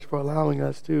for allowing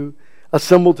us to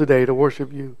assemble today to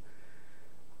worship you,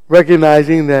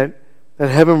 recognizing that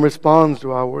heaven responds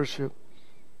to our worship.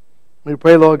 We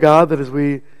pray, Lord God, that as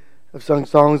we have sung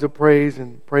songs of praise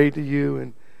and prayed to you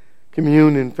and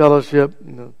commune in fellowship,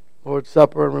 the Lord's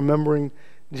Supper, and remembering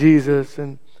Jesus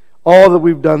and all that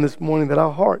we've done this morning, that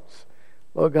our hearts,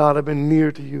 Lord God, have been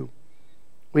near to you.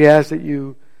 We ask that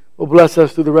you will bless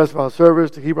us through the rest of our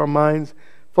service to keep our minds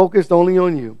focused only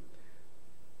on you.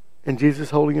 In Jesus'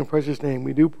 holy and precious name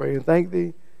we do pray and thank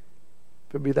thee.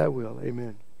 If it be thy will.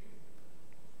 Amen.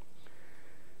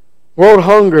 World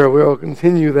hunger, we'll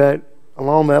continue that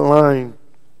along that line.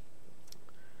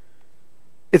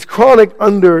 It's chronic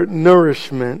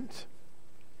undernourishment.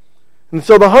 And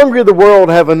so the hungry of the world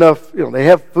have enough, they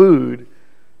have food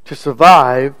to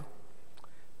survive,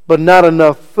 but not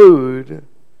enough food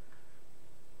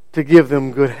to give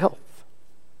them good health.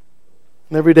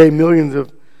 And every day millions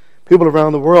of people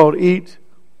around the world eat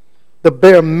the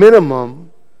bare minimum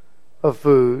of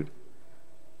food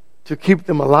to keep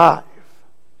them alive.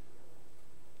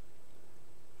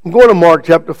 I'm going to Mark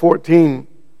chapter 14.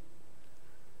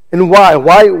 And why?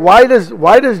 Why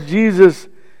does Jesus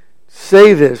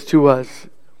say this to us?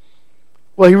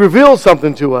 Well, he reveals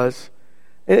something to us.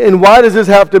 And why does this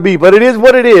have to be? But it is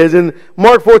what it is. In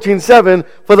Mark 14:7,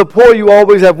 for the poor you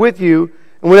always have with you,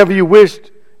 and whenever you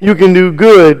wished, you can do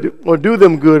good or do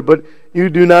them good, but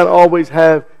you do not always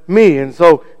have me. And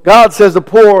so God says the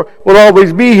poor will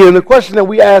always be here. And the question that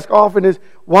we ask often is,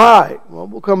 why? Well,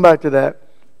 we'll come back to that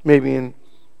maybe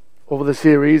over the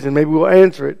series, and maybe we'll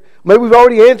answer it. Maybe we've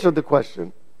already answered the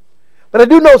question. But I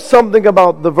do know something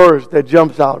about the verse that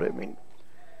jumps out at me.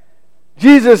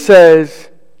 Jesus says,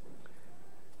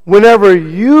 whenever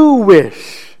you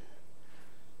wish.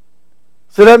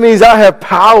 So that means I have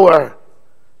power.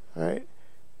 Right?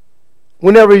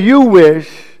 Whenever you wish,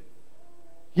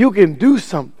 you can do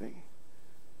something.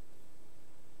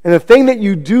 And the thing that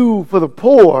you do for the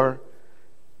poor,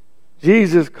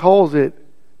 Jesus calls it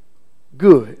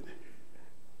good.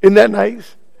 Isn't that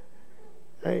nice?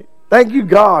 Right? Thank you,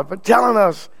 God, for telling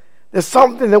us there's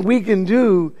something that we can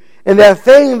do, and that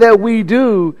thing that we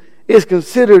do is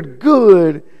considered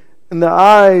good in the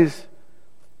eyes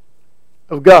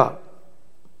of God.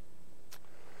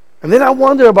 And then I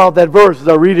wonder about that verse as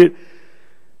I read it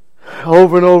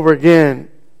over and over again.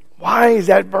 Why is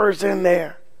that verse in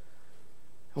there?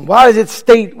 And why does it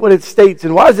state what it states?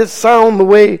 And why does it sound the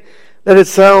way that it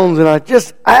sounds? And I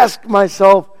just ask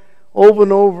myself over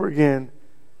and over again,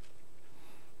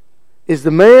 is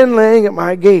the man laying at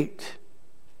my gate,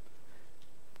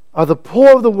 are the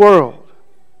poor of the world,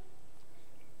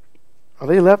 are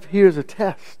they left here as a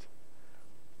test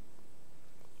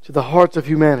to the hearts of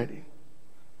humanity?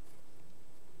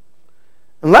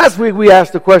 And last week we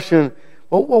asked the question,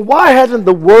 well, why hasn't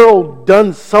the world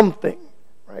done something?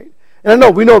 Right?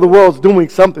 And we know the world's doing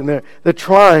something. They're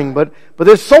trying, but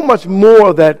there's so much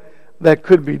more that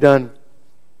could be done.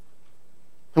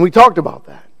 And we talked about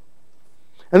that.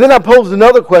 And then I posed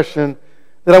another question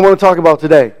that I want to talk about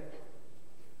today.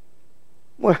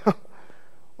 Well,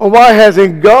 why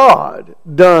hasn't God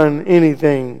done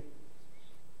anything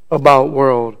about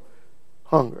world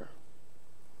hunger?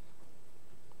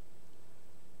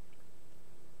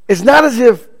 It's not as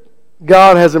if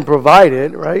God hasn't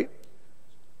provided, right,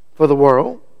 for the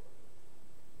world.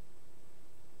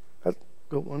 That's a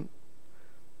good one.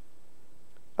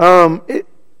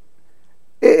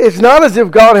 It's not as if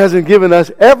God hasn't given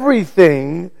us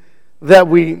everything that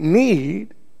we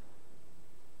need,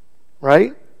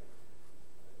 right?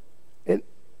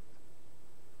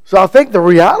 So I think the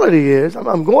reality is,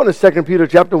 I'm going to 2 Peter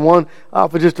chapter 1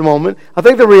 for just a moment. I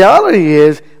think the reality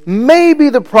is, maybe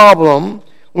the problem,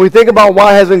 when we think about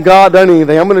why hasn't God done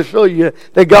anything, I'm going to show you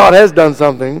that God has done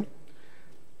something.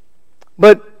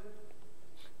 But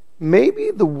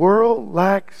maybe the world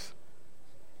lacks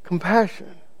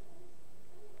compassion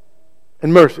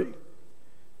and mercy.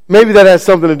 Maybe that has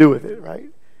something to do with it, right?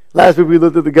 Last week we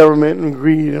looked at the government and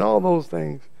greed and all those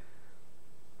things.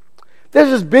 There's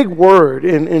this big word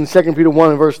in 2 Peter 1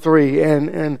 and verse 3,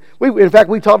 and we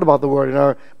talked about the word in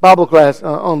our Bible class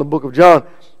on the book of John.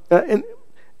 And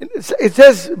it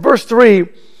says, verse 3,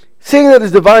 seeing that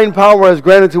His divine power has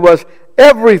granted to us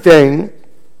everything,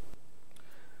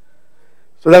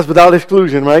 so that's without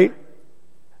exclusion, right?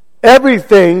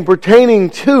 Everything pertaining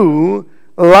to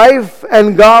life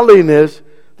and godliness,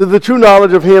 to the true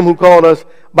knowledge of Him who called us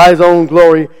by His own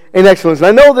glory and excellence. And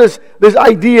I know this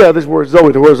idea, this word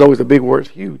Zoe, the word Zoe is a big word, it's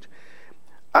huge.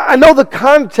 I know the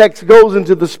context goes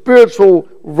into the spiritual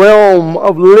realm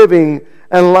of living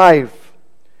and life.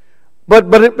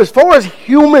 But as far as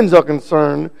humans are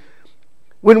concerned,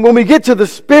 when we get to the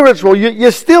spiritual,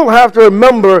 you still have to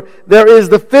remember there is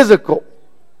the physical,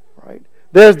 right?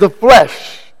 There's the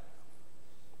flesh.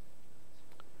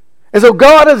 And so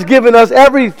God has given us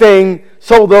everything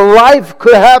so the life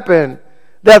could happen,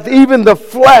 that even the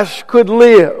flesh could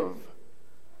live.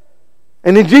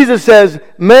 And then Jesus says,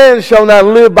 man shall not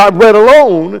live by bread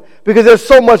alone, because there's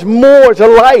so much more to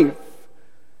life.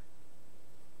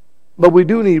 But we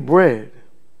do need bread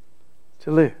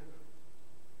to live.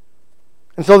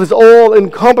 And so this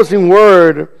all-encompassing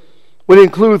word would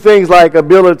include things like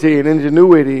ability and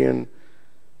ingenuity and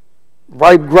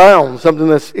right ground, something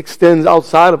that extends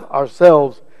outside of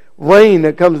ourselves. Rain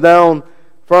that comes down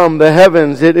from the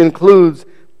heavens. It includes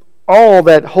all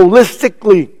that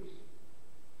holistically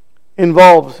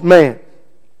involves man.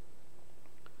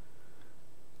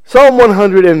 Psalm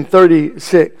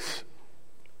 136.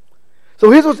 So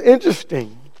here's what's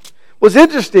interesting. What's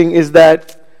interesting is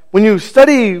that when you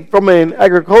study from an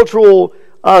agricultural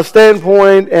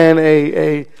standpoint and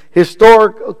a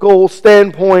historical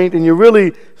standpoint, and you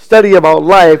really study about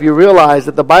life, you realize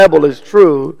that the Bible is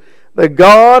true, that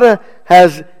God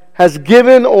has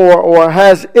given or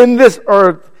has in this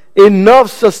earth enough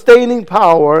sustaining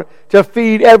power to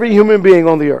feed every human being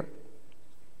on the earth.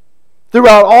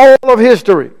 Throughout all of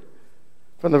history,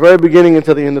 from the very beginning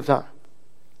until the end of time.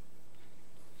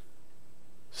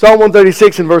 Psalm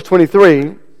 136 and verse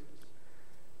 23,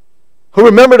 who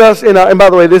remembered us in our, and by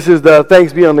the way, this is the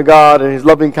thanks be unto God and His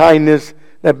loving kindness,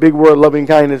 that big word, loving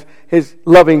kindness. His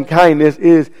loving kindness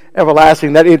is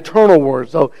everlasting, that eternal word.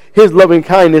 So His loving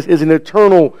kindness is an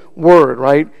eternal word,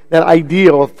 right? That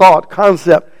idea or thought,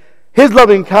 concept. His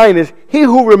loving kindness, He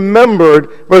who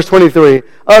remembered, verse 23,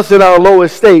 us in our low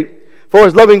estate, for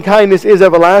His loving kindness is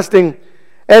everlasting,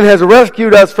 and has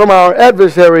rescued us from our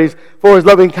adversaries, for His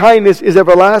loving kindness is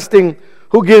everlasting,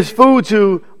 who gives food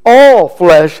to all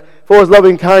flesh, for His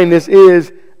loving kindness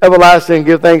is everlasting.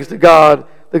 Give thanks to God,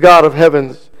 the God of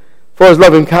heavens, for His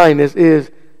loving kindness is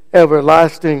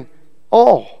everlasting.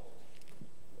 All.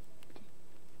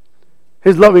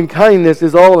 His loving kindness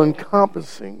is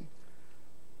all-encompassing.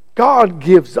 God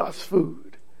gives us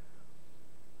food.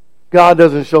 God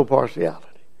doesn't show partiality.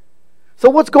 So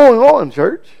what's going on,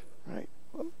 church? Right.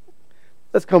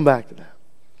 Let's come back to that.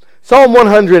 Psalm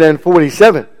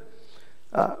 147,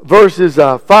 verses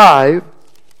 5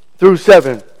 through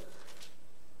 7.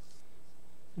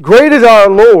 Great is our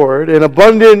Lord, and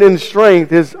abundant in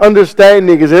strength. His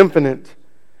understanding is infinite.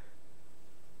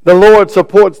 The Lord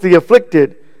supports the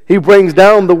afflicted. He brings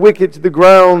down the wicked to the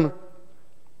ground.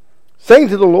 Sing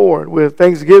to the Lord with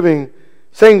thanksgiving.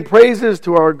 Sing praises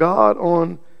to our God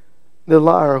on the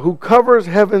lyre, who covers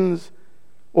heavens,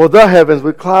 or the heavens,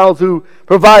 with clouds, who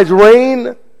provides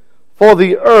rain for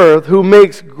the earth, who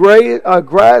makes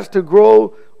grass to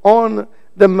grow on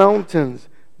the mountains.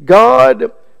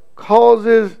 God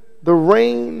causes the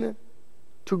rain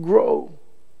to grow,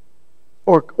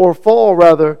 or fall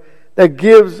rather, that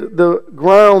gives the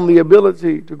ground the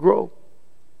ability to grow.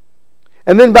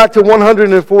 And then back to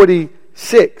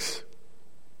 146,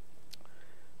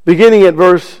 beginning at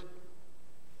verse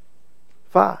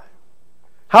 5.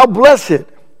 How blessed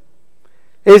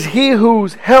is he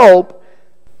whose help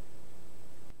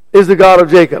is the God of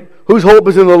Jacob, whose hope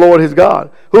is in the Lord his God,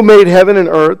 who made heaven and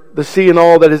earth, the sea and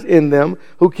all that is in them,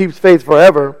 who keeps faith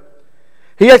forever.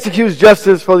 He executes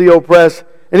justice for the oppressed,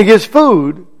 and he gives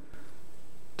food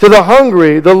to the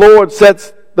hungry. The Lord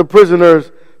sets the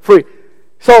prisoners free.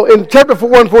 So in chapter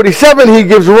 147, he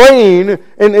gives rain.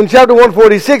 In chapter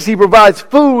 146, he provides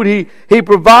food. He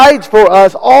provides for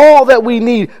us all that we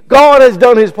need. God has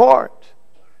done his part.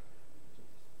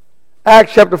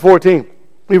 Acts chapter 14.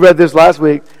 We read this last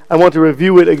week. I want to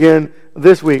review it again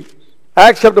this week.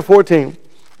 Acts chapter 14,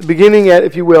 beginning at,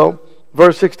 if you will,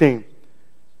 verse 16.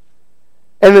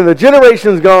 And in the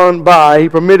generations gone by, he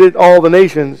permitted all the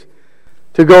nations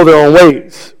to go their own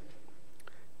ways.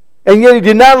 And yet he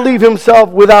did not leave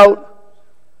himself without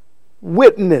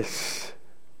witness,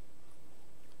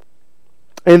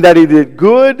 in that he did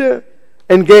good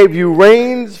and gave you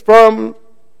rains from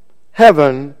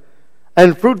heaven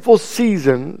and fruitful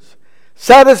seasons,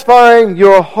 satisfying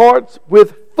your hearts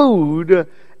with food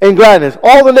and gladness.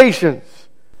 All the nations.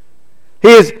 He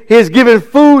has given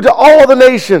food to all the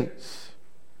nations.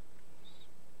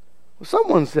 Well,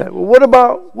 someone said,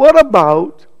 well, what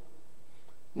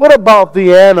about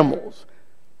the animals?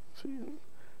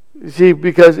 You see,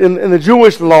 because in the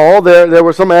Jewish law, there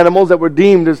were some animals that were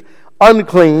deemed as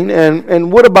unclean,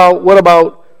 and what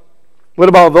about What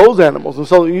about those animals? And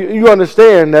so you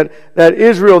understand that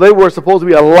Israel, they were supposed to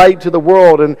be a light to the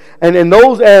world. And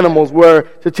those animals were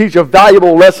to teach a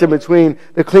valuable lesson between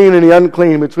the clean and the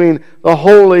unclean, between the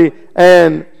holy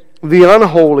and the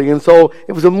unholy. And so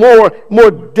it was a more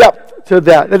depth to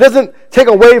that. It doesn't take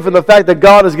away from the fact that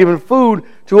God has given food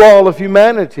to all of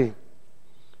humanity.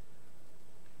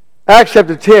 Acts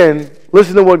chapter 10,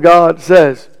 listen to what God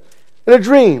says in a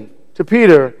dream to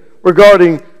Peter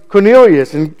regarding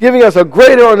Cornelius, and giving us a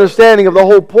greater understanding of the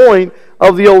whole point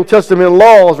of the Old Testament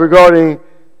laws regarding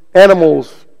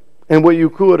animals and what you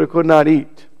could or could not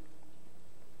eat.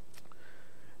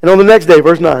 And on the next day,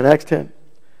 verse 9, Acts 10,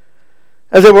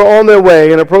 as they were on their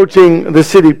way and approaching the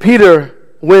city, Peter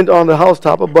went on the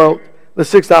housetop about the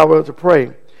 6th hour to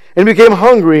pray, and became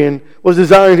hungry and was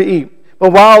desiring to eat.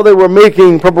 But while they were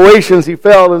making preparations, he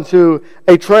fell into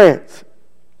a trance.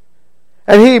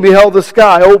 And he beheld the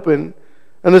sky open,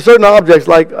 and there's certain objects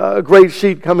like a great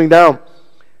sheet coming down,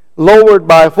 lowered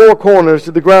by 4 corners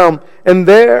to the ground. And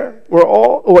there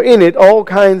were in it all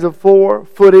kinds of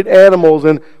 4-footed animals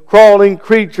and crawling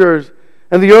creatures,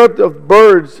 and the earth of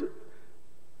birds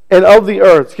and of the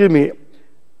earth,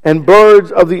 and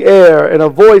birds of the air. And a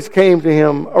voice came to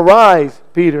him, "Arise,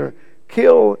 Peter,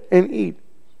 kill and eat."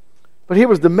 But here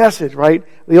was the message, right?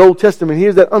 The Old Testament.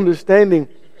 Here's that understanding.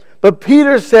 But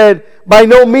Peter said, "By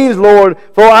no means, Lord,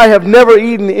 for I have never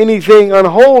eaten anything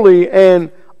unholy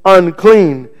and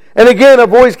unclean." And again a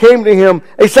voice came to him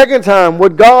a second time,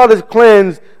 "What God has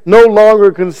cleansed, no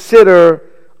longer consider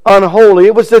unholy."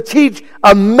 It was to teach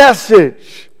a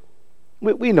message.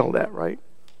 We know that, right?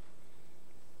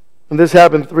 And this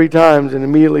happened 3 times, and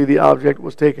immediately the object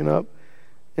was taken up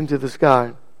into the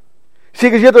sky. See,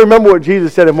 because you have to remember what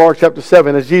Jesus said in Mark chapter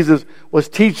 7, as Jesus was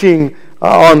teaching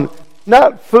on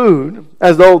not food,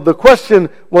 as though the question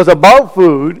was about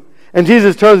food, and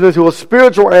Jesus turns it into a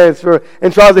spiritual answer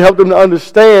and tries to help them to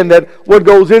understand that what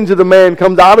goes into the man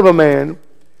comes out of a man.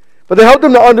 But they help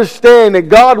them to understand that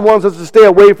God wants us to stay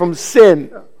away from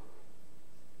sin.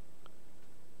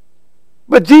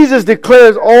 But Jesus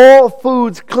declares all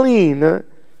foods clean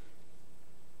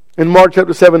in Mark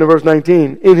chapter 7 and verse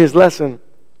 19 in his lesson,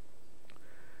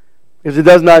 because it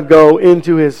does not go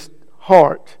into his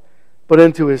heart but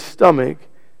into his stomach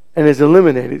and is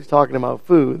eliminated. He's talking about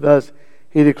food. Thus,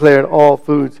 he declared all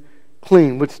foods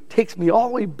clean, which takes me all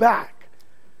the way back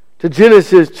to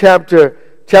Genesis chapter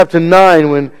 9,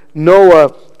 when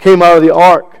Noah came out of the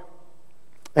ark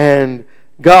and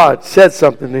God said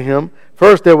something to him.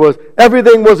 First,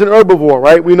 everything was an herbivore,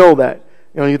 right? We know that.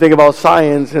 You think about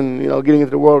science and, getting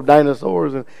into the world of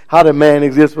dinosaurs and how did man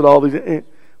exist with all these.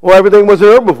 Well, everything was an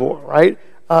herbivore, right?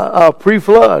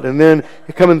 Pre-flood. And then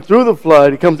coming through the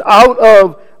flood, he comes out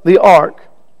of the ark.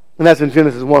 And that's in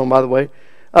Genesis 1, by the way.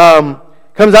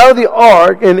 Comes out of the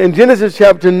ark, and in Genesis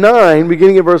chapter 9,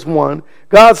 beginning at verse 1,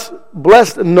 God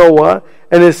blessed Noah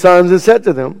and his sons and said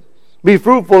to them, "Be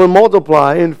fruitful and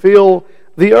multiply and fill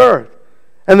the earth.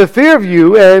 And the fear of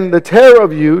you and the terror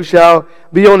of you shall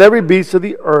be on every beast of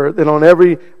the earth and on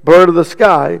every bird of the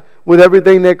sky, with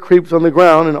everything that creeps on the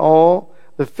ground and all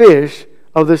the fish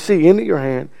of the sea into your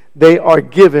hand. They are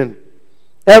given.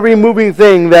 Every moving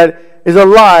thing that is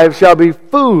alive shall be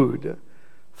food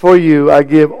for you. I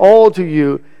give all to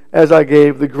you as I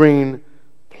gave the green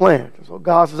plant." So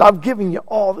God says, I've given you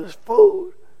all this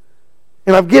food.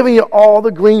 And I've given you all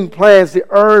the green plants, the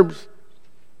herbs.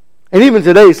 And even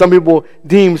today, some people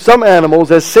deem some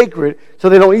animals as sacred, so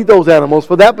they don't eat those animals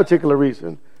for that particular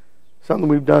reason. Something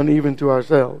we've done even to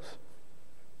ourselves.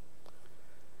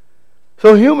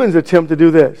 So humans attempt to do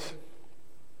this.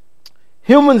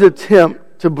 Humans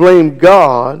attempt to blame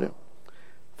God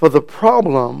for the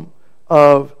problem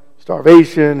of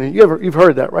starvation. And you've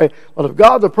heard that, right? Well, if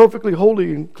God's a perfectly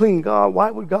holy and clean God,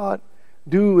 why would God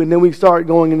do? And then we start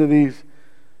going into these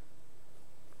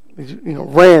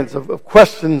rants of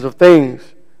questions of things.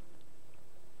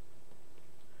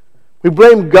 We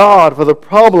blame God for the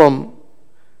problem,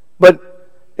 but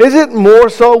is it more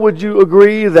so, would you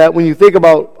agree, that when you think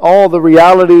about all the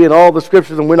reality and all the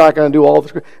scriptures, and we're not going to do all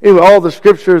the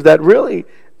scriptures, that really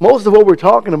most of what we're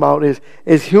talking about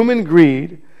is human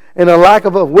greed and a lack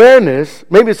of awareness.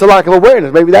 Maybe it's a lack of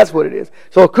awareness. Maybe that's what it is.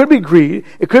 So it could be greed,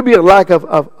 it could be a lack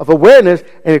of awareness,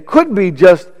 and it could be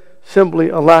just simply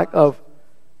a lack of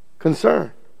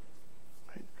concern.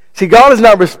 See, God is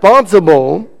not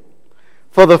responsible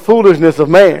for the foolishness of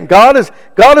man. God is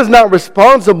not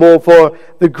responsible for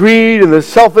the greed and the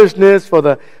selfishness, for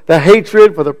the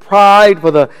hatred, for the pride,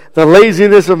 for the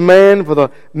laziness of man, for the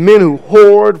men who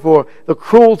hoard, for the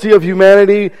cruelty of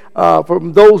humanity, for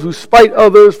those who spite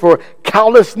others, for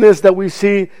callousness that we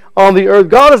see on the earth.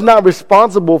 God is not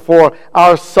responsible for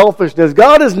our selfishness.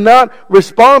 God is not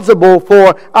responsible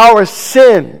for our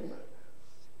sin.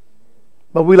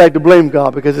 But we like to blame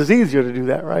God because it's easier to do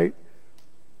that, right?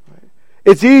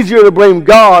 It's easier to blame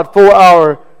God for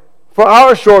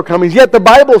our shortcomings. Yet the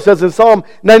Bible says in Psalm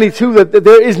 92 that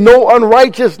there is no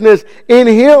unrighteousness in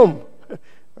Him.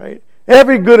 Right?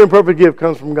 Every good and perfect gift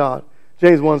comes from God.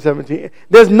 James 1:17.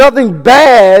 There's nothing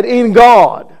bad in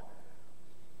God.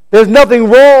 There's nothing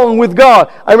wrong with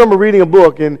God. I remember reading a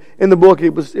book, and in the book, I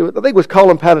think it was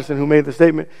Colin Patterson who made the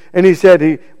statement, and he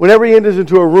said whenever he enters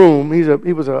into a room, he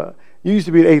used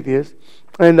to be an atheist,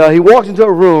 and he walks into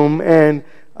a room and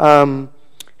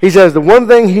he says the one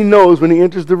thing he knows when he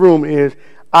enters the room is,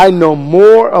 I know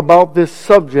more about this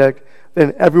subject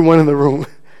than everyone in the room.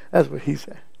 That's what he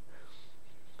said.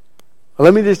 Well,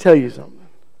 let me just tell you something.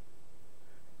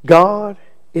 God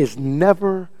is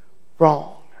never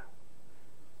wrong.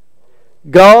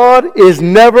 God is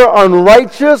never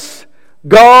unrighteous.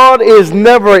 God is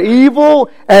never evil.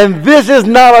 And this is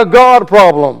not a God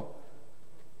problem.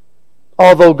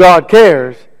 Although God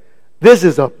cares, this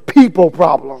is a people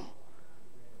problem.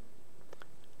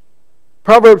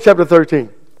 Proverbs chapter 13.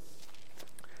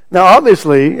 Now,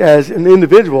 obviously, as an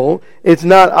individual, it's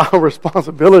not our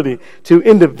responsibility to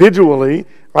individually,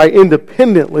 right,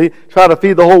 independently try to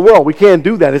feed the whole world. We can't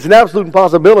do that. It's an absolute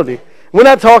impossibility. We're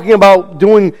not talking about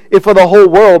doing it for the whole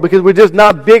world because we're just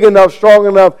not big enough, strong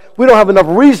enough. We don't have enough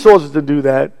resources to do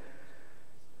that.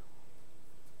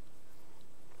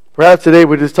 Perhaps today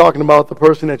we're just talking about the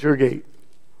person at your gate.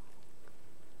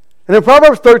 And in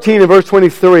Proverbs 13 and verse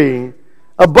 23,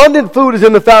 abundant food is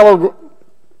in the fallow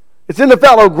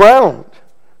ground.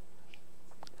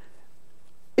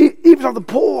 Even of the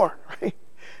poor,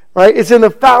 right? It's in the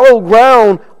fallow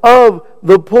ground of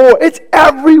the poor. It's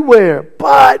everywhere,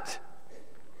 but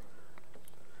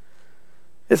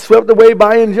it's swept away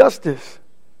by injustice.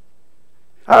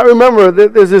 I remember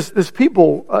there's this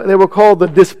people, they were called the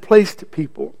displaced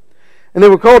people. And they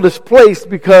were called displaced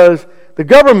because the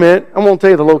government, I won't tell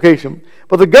you the location,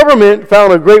 but the government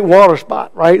found a great water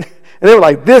spot, right? And they were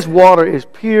like, this water is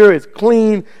pure, it's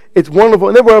clean, it's wonderful.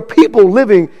 And there were people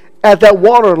living at that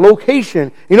water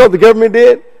location. You know what the government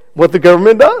did? What the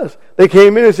government does. They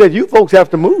came in and said, you folks have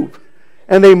to move.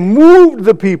 And they moved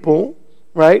the people,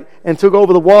 right, and took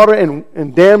over the water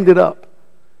and dammed it up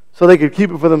so they could keep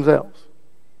it for themselves.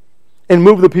 And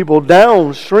moved the people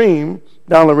downstream,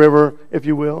 down the river, if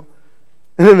you will.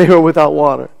 And then they were without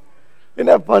water. Isn't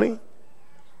that funny?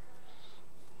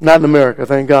 Not in America,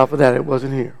 thank God for that. It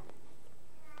wasn't here.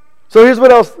 So here's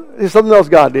something else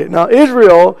God did. Now,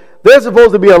 Israel, they're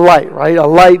supposed to be a light, right? A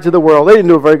light to the world. They didn't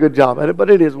do a very good job at it, but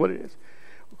it is what it is.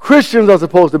 Christians are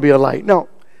supposed to be a light. Now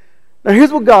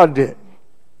here's what God did.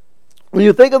 When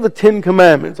you think of the Ten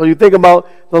Commandments, or you think about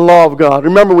the law of God,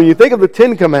 remember when you think of the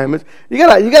Ten Commandments, you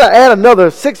gotta add another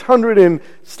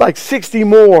 660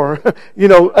 more,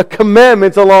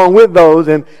 commandments along with those.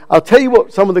 And I'll tell you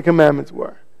what some of the commandments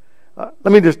were.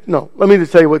 Let me just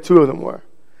tell you what two of them were.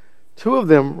 Two of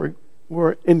them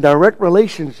were in direct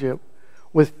relationship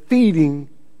with feeding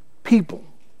people.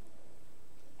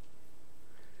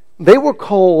 They were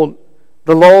called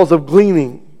the laws of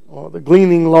gleaning, or the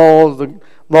gleaning laws, the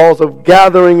laws of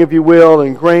gathering, if you will,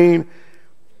 and grain.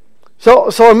 So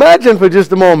imagine for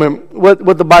just a moment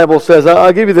what the Bible says.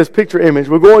 I'll give you this picture image.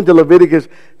 We're going to Leviticus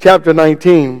chapter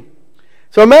 19.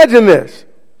 So imagine this.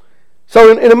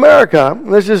 So in America,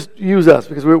 let's just use us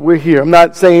because we're here. I'm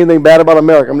not saying anything bad about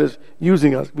America. I'm just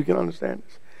using us. We can understand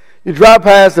this. You drive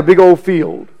past a big old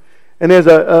field, and there's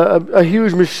a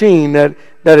huge machine that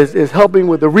is helping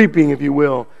with the reaping, if you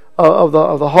will, of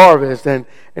the harvest, and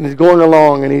he's going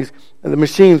along, and the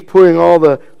machine's putting all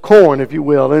the corn, if you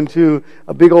will, into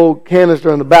a big old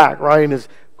canister in the back, right? And it's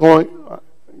going.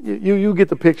 You get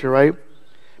the picture, right?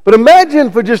 But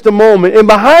imagine for just a moment, and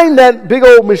behind that big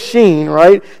old machine,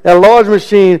 right, that large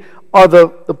machine, are the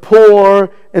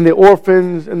poor and the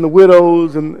orphans and the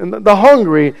widows and the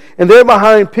hungry, and they're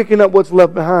behind picking up what's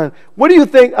left behind. What do you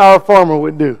think our farmer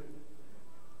would do?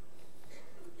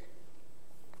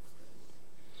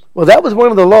 Well, that was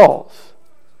one of the laws.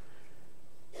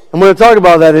 I'm going to talk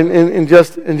about that in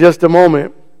just a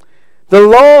moment. The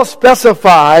law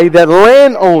specified that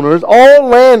all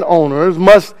landowners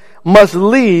must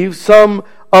leave some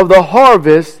of the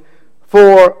harvest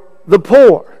for the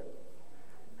poor.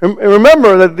 And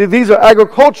remember that these are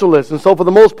agriculturalists, and so for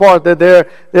the most part that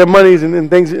their monies and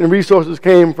things and resources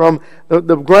came from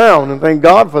the ground, and thank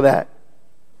God for that.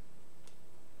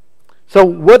 So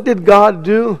what did God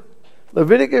do?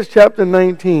 Leviticus chapter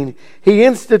 19, He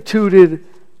instituted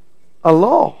a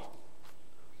law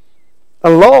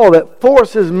that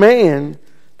forces man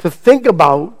to think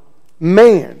about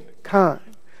mankind.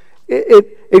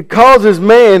 It causes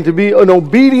man to be an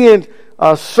obedient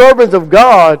servant of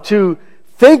God, to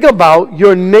think about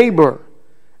your neighbor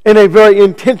in a very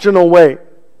intentional way.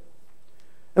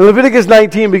 In Leviticus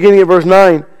 19, beginning at verse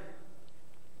 9,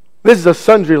 this is a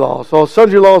sundry law. So a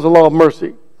sundry law is a law of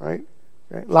mercy, right?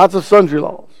 Okay? Lots of sundry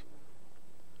laws.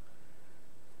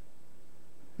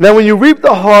 Now when you reap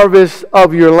the harvest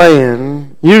of your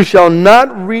land, you shall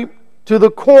not reap to the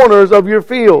corners of your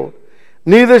field,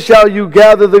 neither shall you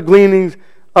gather the gleanings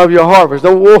of your harvest.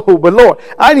 Oh, whoa, but Lord,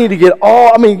 I need to get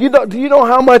all, do you know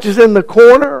how much is in the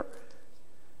corner?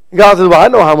 And God says, well, I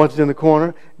know how much is in the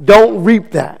corner. Don't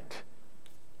reap that.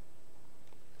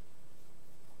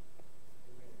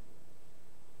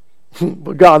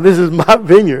 But God, this is my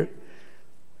vineyard.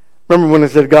 Remember when it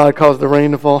said God caused the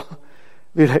rain to fall?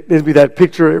 There'd be that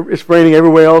picture, it's raining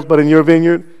everywhere else but in your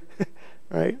vineyard.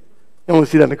 Right? You only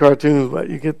see that in the cartoons, but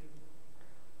you get.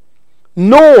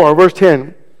 Nor, verse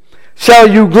 10, shall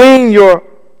you glean your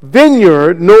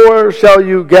vineyard, nor shall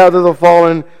you gather the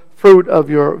fallen fruit of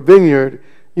your vineyard.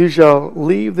 You shall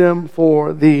leave them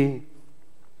for the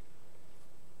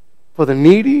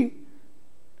needy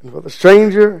and for the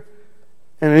stranger.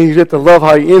 And then you get to love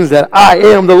how he ends that. I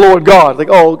am the Lord God. It's like,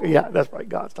 oh, yeah, that's right.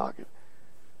 God's talking.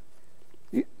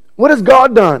 What has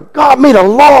God done? God made a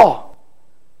law.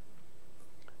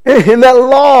 And that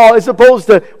law is supposed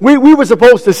to, we were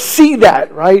supposed to see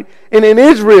that, right? And in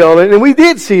Israel, and we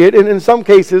did see it, and in some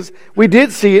cases we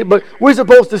did see it, but we're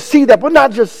supposed to see that, but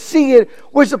not just see it,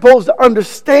 we're supposed to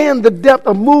understand the depth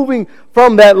of moving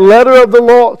from that letter of the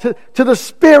law to the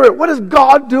spirit. What is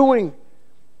God doing?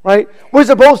 Right? We're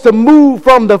supposed to move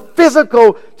from the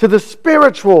physical to the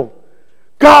spiritual.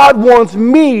 God wants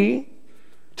me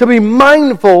to be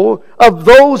mindful of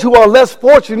those who are less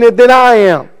fortunate than I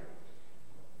am.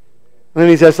 And then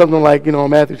he says something like, in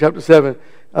Matthew chapter 7,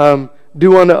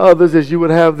 do unto others as you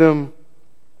would have them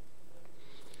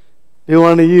do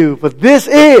unto you. For this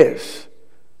is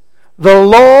the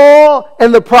law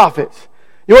and the prophets.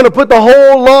 You want to put the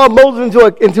whole law of Moses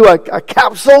into a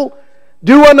capsule?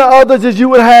 Do unto others as you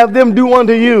would have them do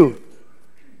unto you.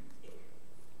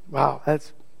 Wow,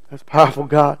 that's powerful,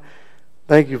 God.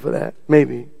 Thank you for that.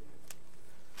 Maybe.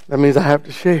 That means I have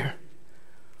to share.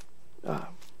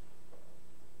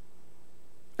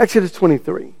 Exodus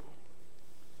 23.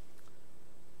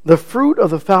 The fruit of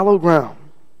the fallow ground.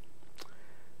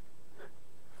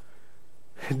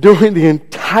 During the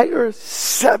entire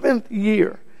 7th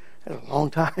year. That's a long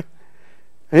time.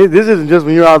 This isn't just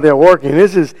when you're out there working.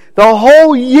 This is the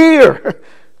whole year.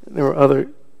 There were other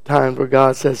times where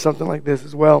God says something like this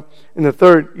as well in the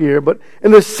 3rd year. But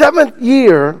in the 7th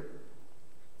year,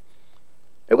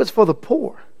 it was for the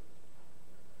poor.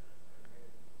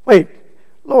 Wait,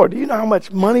 Lord, do you know how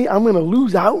much money I'm going to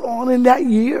lose out on in that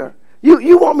year?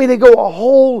 You want me to go a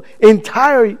whole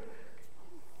entire...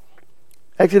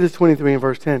 Exodus 23 and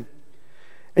verse 10.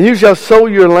 And you shall sow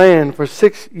your land for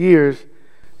 6 years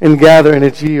and gather in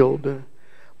its yield.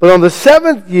 But on the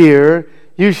 7th year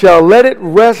you shall let it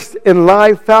rest and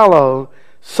lie fallow,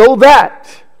 so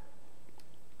that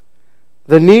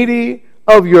the needy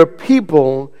of your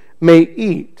people may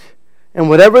eat. And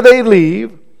whatever they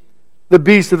leave, the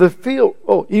beasts of the field.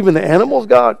 Oh, even the animals,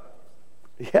 God?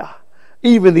 Yeah,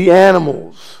 even the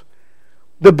animals.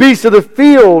 The beasts of the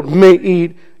field may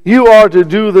eat. You are to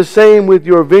do the same with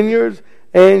your vineyards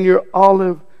and your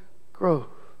olive grove.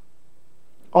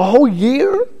 A whole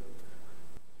year?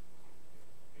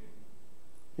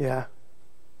 Yeah.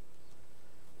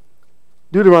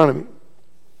 Deuteronomy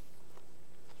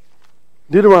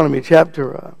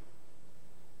chapter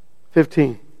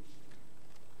 15.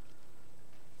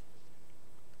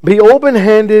 Be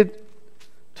open-handed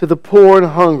to the poor and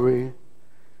hungry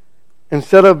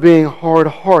instead of being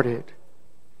hard-hearted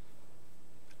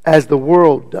as the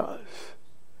world does.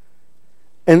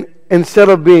 And instead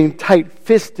of being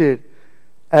tight-fisted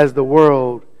as the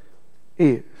world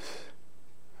is.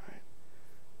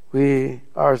 We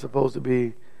are supposed to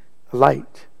be a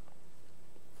light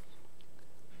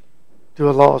to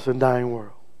a lost and dying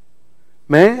world.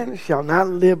 Man shall not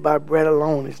live by bread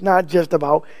alone. It's not just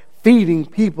about feeding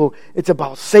people. It's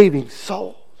about saving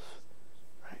souls.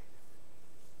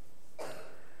 Right?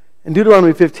 In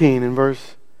Deuteronomy 15 in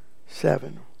verse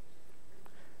 7.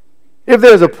 If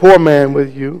there's a poor man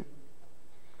with you,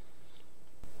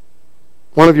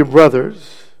 one of your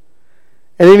brothers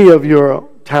in any of your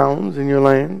towns and your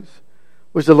lands,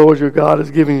 which the Lord your God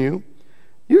is giving you,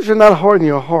 you shall not harden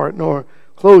your heart, nor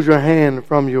close your hand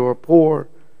from your poor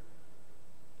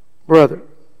brother.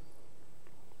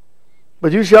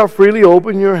 But you shall freely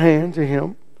open your hand to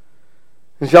him,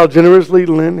 and shall generously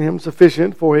lend him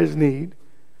sufficient for his need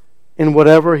in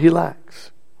whatever he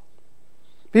lacks.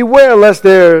 Beware lest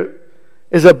there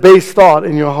is a base thought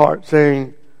in your heart,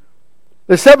 saying,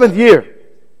 the 7th year,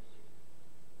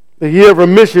 the year of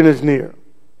remission is near,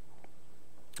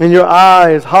 and your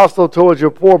eye is hostile towards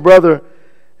your poor brother,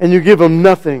 and you give him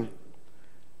nothing.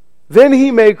 Then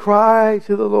he may cry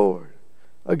to the Lord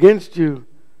against you,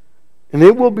 and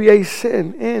it will be a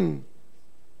sin in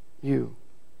you.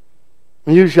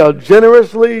 And you shall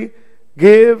generously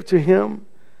give to him,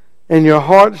 and your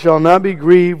heart shall not be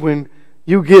grieved when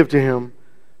you give to him,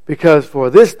 because for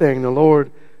this thing the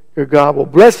Lord your God will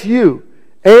bless you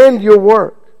and your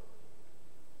work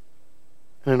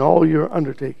and in all your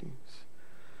undertakings.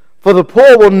 For the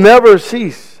poor will never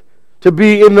cease to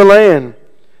be in the land.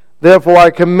 Therefore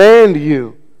I command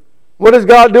you. What is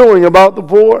God doing about the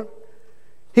poor?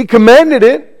 He commanded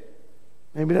it.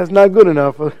 Maybe that's not good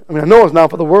enough. I know it's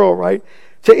not for the world, right?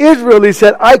 To Israel he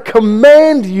said, I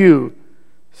command you,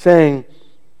 saying,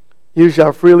 you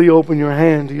shall freely open your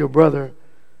hand to your brother,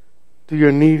 to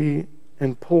your needy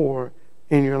and poor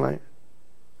in your land.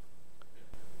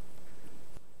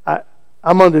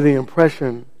 I'm under the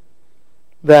impression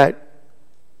that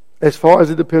as far as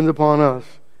it depends upon us,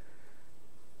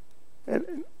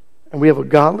 and we have a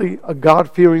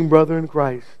God-fearing brother in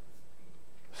Christ,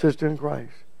 sister in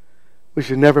Christ, we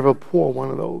should never ever pour one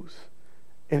of those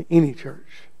in any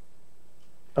church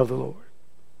of the Lord.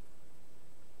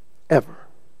 Ever.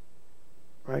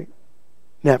 Right?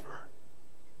 Never.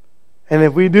 And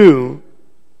if we do,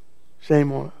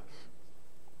 shame on us.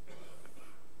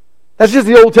 That's just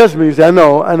the Old Testament. You say, I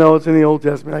know it's in the Old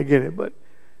Testament. I get it. But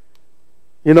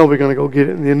you know we're going to go get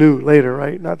it in the New later,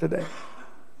 right? Not today.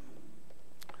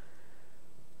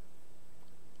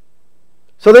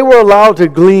 So they were allowed to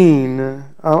glean.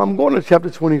 I'm going to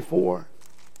chapter 24.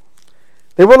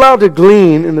 They were allowed to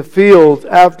glean in the fields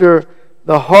after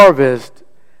the harvest.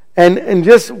 And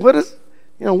just what does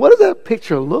that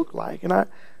picture look like? And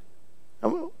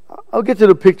I'll get to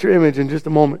the picture image in just a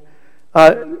moment.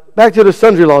 Back to the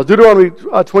sundry laws. Deuteronomy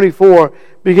 24,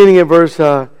 beginning at verse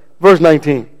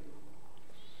 19.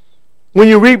 When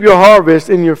you reap your harvest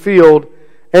in your field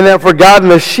and have forgotten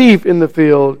a sheaf in the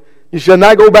field, you shall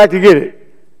not go back to get it.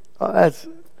 But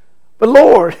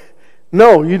Lord,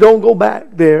 no, you don't go back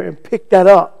there and pick that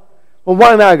up. Well,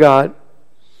 why not, God?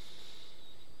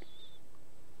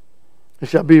 It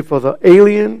shall be for the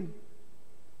alien.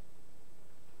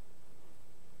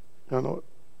 I don't know.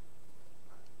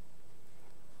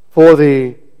 For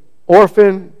the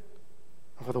orphan,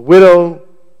 for the widow,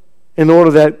 in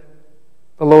order that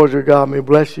the Lord your God may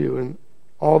bless you in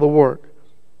all the work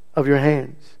of your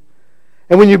hands.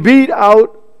 And when you beat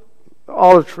out the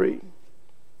olive tree, you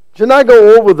shall not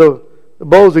go over the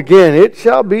boughs again. It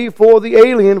shall be for the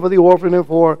alien, for the orphan, and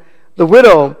for the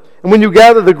widow. And when you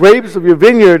gather the grapes of your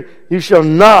vineyard, you shall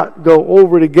not go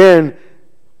over it again.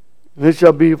 And it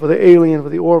shall be for the alien, for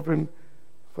the orphan,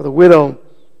 for the widow.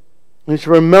 And you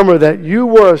shall remember that you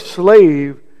were a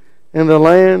slave in the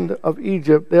land of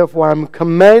Egypt. Therefore, I'm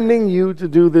commanding you to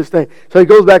do this thing. So he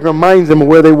goes back and reminds them of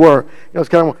where they were. It's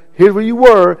kind of, here's where you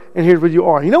were, and here's where you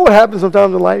are. You know what happens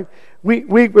sometimes in life? We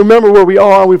remember where we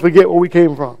are, and we forget where we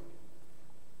came from.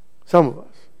 Some of us.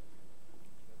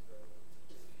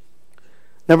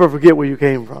 Never forget where you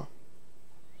came from.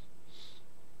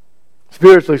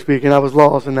 Spiritually speaking, I was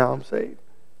lost and now I'm saved.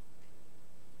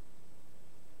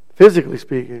 Physically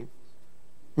speaking,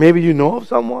 maybe you know of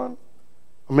someone,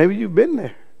 or maybe you've been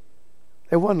there.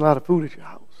 There wasn't a lot of food at your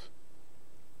house.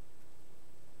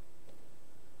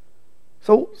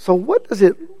 So what does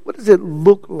it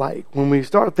look like when we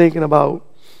start thinking about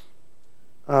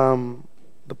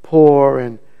the poor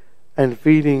and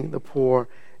feeding the poor?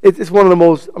 It's one of the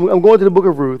most, I'm going to the book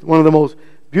of Ruth, one of the most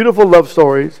beautiful love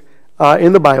stories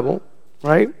in the Bible,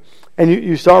 right? And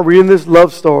you start reading this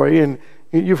love story, and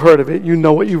you've heard of it, you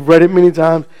know it, you've read it many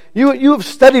times, you have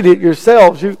studied it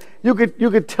yourselves. You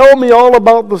could tell me all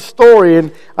about the story,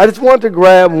 and I just want to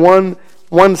grab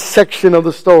one section of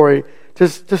the story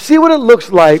to see what it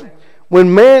looks like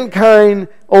when mankind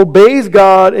obeys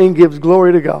God and gives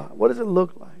glory to God. What does it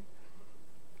look like?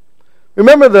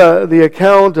 Remember the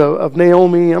account of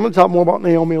Naomi. I'm going to talk more about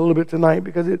Naomi a little bit tonight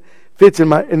because it fits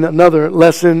in another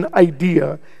lesson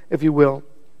idea, if you will.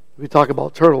 We talk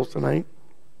about turtles tonight.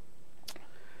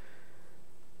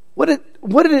 What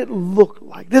what did it look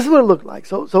like? This is what it looked like.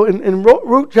 So in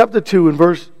Ruth chapter 2 and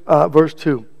verse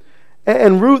 2,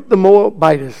 and Ruth the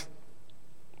Moabitess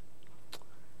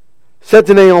said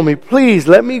to Naomi, please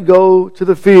let me go to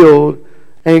the field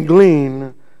and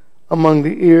glean among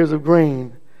the ears of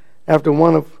grain, after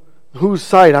one of whose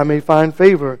sight I may find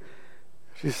favor.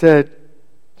 She said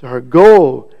to her,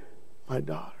 go, my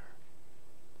daughter.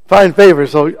 Find favor.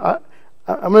 So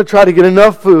I'm going to try to get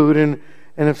enough food, and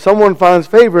if someone finds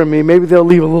favor in me, maybe they'll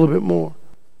leave a little bit more.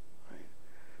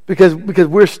 Because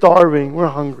we're starving, we're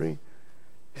hungry.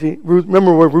 See, Ruth,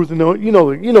 remember where Ruth and Naomi, you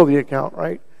know the account,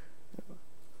 right?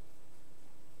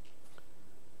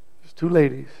 There's two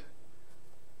ladies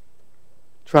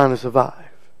trying to survive.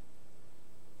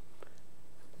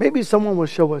 Maybe someone will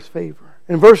show us favor.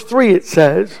 In verse 3 it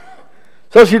says,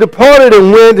 so she departed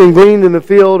and went and gleaned in the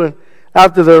field, and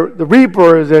after the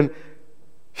reapers, and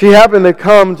she happened to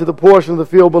come to the portion of the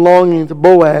field belonging to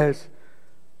Boaz,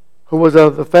 who was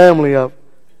of the family of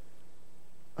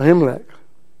Elimelech.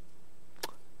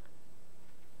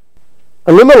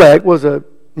 Elimelech was a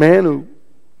man who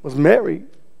was married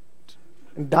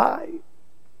and died.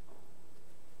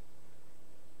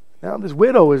 Now this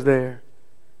widow is there.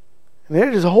 And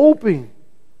they're just hoping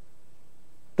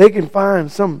they can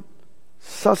find some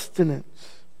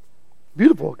sustenance.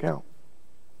 Beautiful account.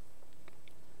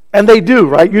 And they do,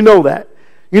 right? You know that.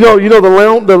 You know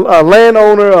the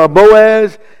landowner,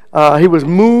 Boaz, he was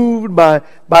moved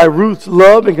by Ruth's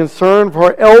love and concern for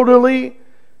her elderly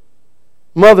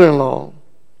mother-in-law.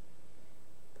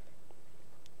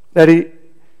 That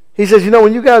he says,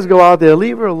 when you guys go out there,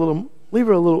 leave her a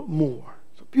little more.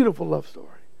 It's a beautiful love story,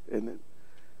 isn't it?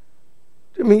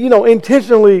 I mean,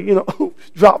 intentionally,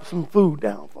 drop some food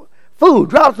down.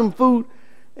 Drop some food.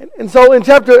 And so in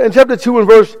chapter 2 and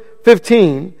verse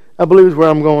 15, I believe is where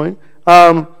I'm going.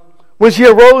 When she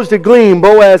arose to glean,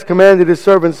 Boaz commanded his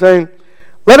servant, saying,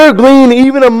 let her glean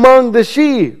even among the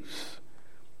sheaves.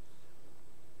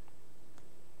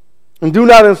 And do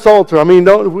not insult her. I mean,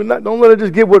 don't let her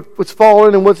just get what's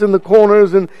falling and what's in the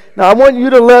corners. And now I want you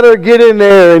to let her get in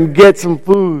there and get some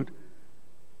food.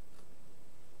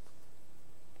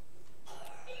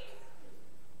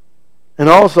 And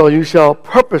also you shall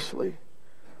purposely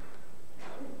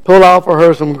pull out for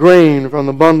her some grain from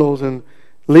the bundles and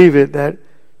leave it, that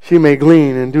she may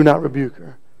glean, and do not rebuke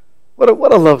her. What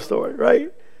a love story,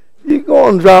 right? You go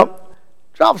and drop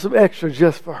some extra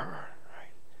just for her.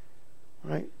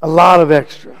 Right? A lot of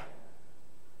extra.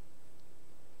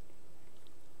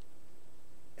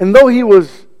 And though he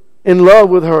was in love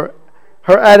with her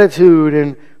attitude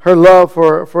and her love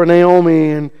for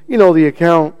Naomi, and the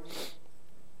account,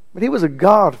 but he was a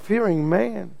God-fearing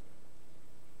man.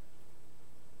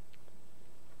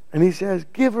 And he says,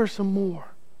 give her some more,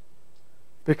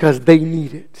 because they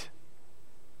need it.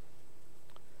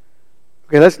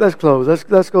 Okay, let's close.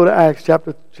 Let's go to Acts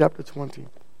chapter 20.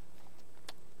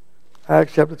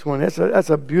 Acts chapter 20. That's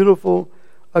a beautiful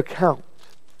account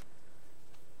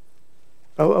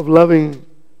of loving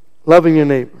your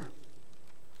neighbor.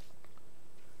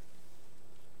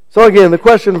 So again, the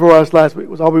question for us last week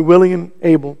was, are we willing and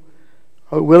able,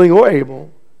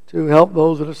 to help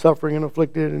those that are suffering and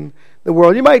afflicted in the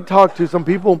world? You might talk to some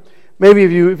people, maybe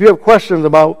if you have questions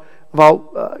about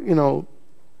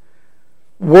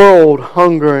world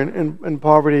hunger and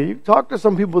poverty. You talk to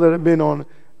some people that have been on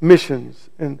missions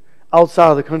and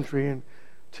outside of the country and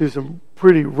to some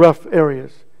pretty rough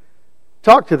areas.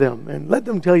 Talk to them and let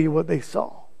them tell you what they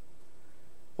saw,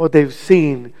 what they've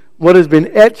seen, what has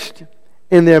been etched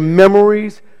in their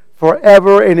memories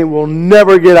forever, and it will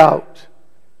never get out.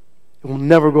 It will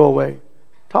never go away.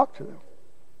 Talk to them.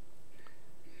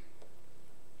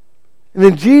 And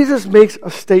then Jesus makes a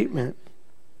statement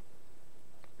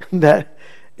that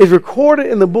is recorded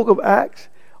in the book of Acts,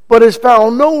 but is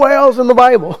found nowhere else in the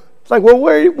Bible. It's like, well,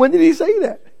 when did he say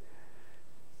that?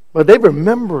 But they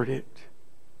remembered it.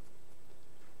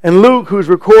 And Luke, who's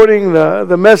recording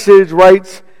the message,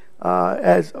 writes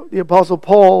as the Apostle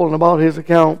Paul and about his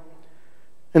account.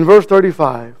 In verse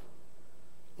 35,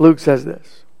 Luke says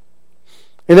this: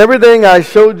 in everything I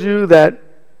showed you that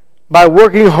by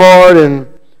working hard in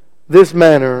this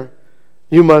manner,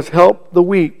 you must help the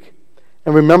weak,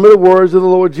 and remember the words of the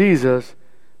Lord Jesus,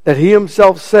 that he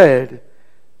himself said,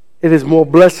 it is more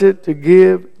blessed to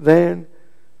give than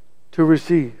to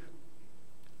receive.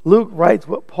 Luke writes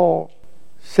what Paul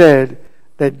said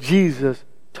that Jesus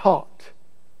taught.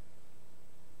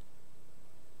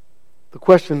 The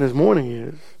question this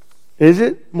morning is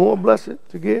it more blessed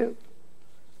to give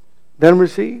than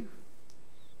receive?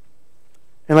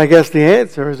 And I guess the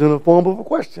answer is in the form of a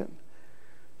question.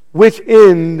 Which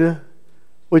end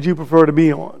would you prefer to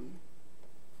be on?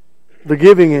 the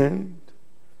giving end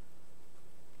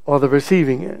or the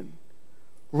receiving end.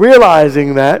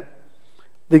 Realizing that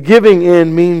the giving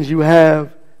end means you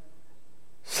have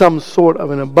some sort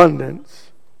of an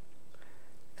abundance,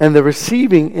 and the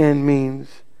receiving end means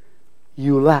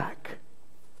you lack.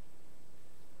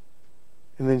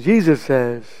 And then Jesus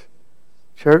says,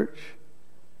 church,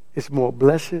 it's more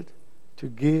blessed to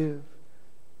give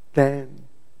than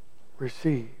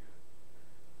receive.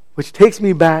 Which takes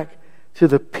me back to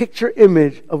the picture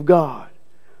image of God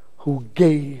who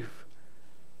gave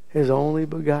His only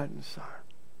begotten Son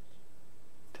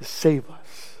to save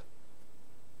us.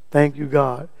 Thank you,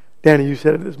 God. Danny, you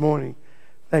said it this morning.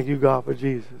 Thank you, God, for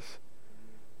Jesus.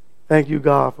 Thank you,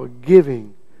 God, for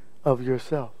giving of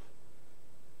yourself.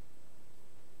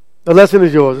 The lesson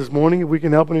is yours this morning. If we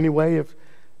can help in any way, if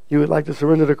you would like to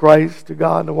surrender to Christ, to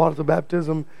God in the waters of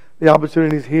baptism, the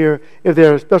opportunity is here. If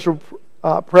there are special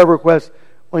prayer requests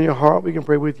on your heart, we can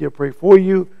pray with you, pray for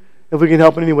you. If we can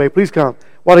help in any way, please come.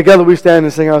 While together we stand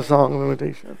and sing our song of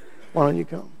invitation. Why don't you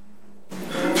come?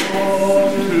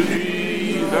 To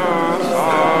Jesus,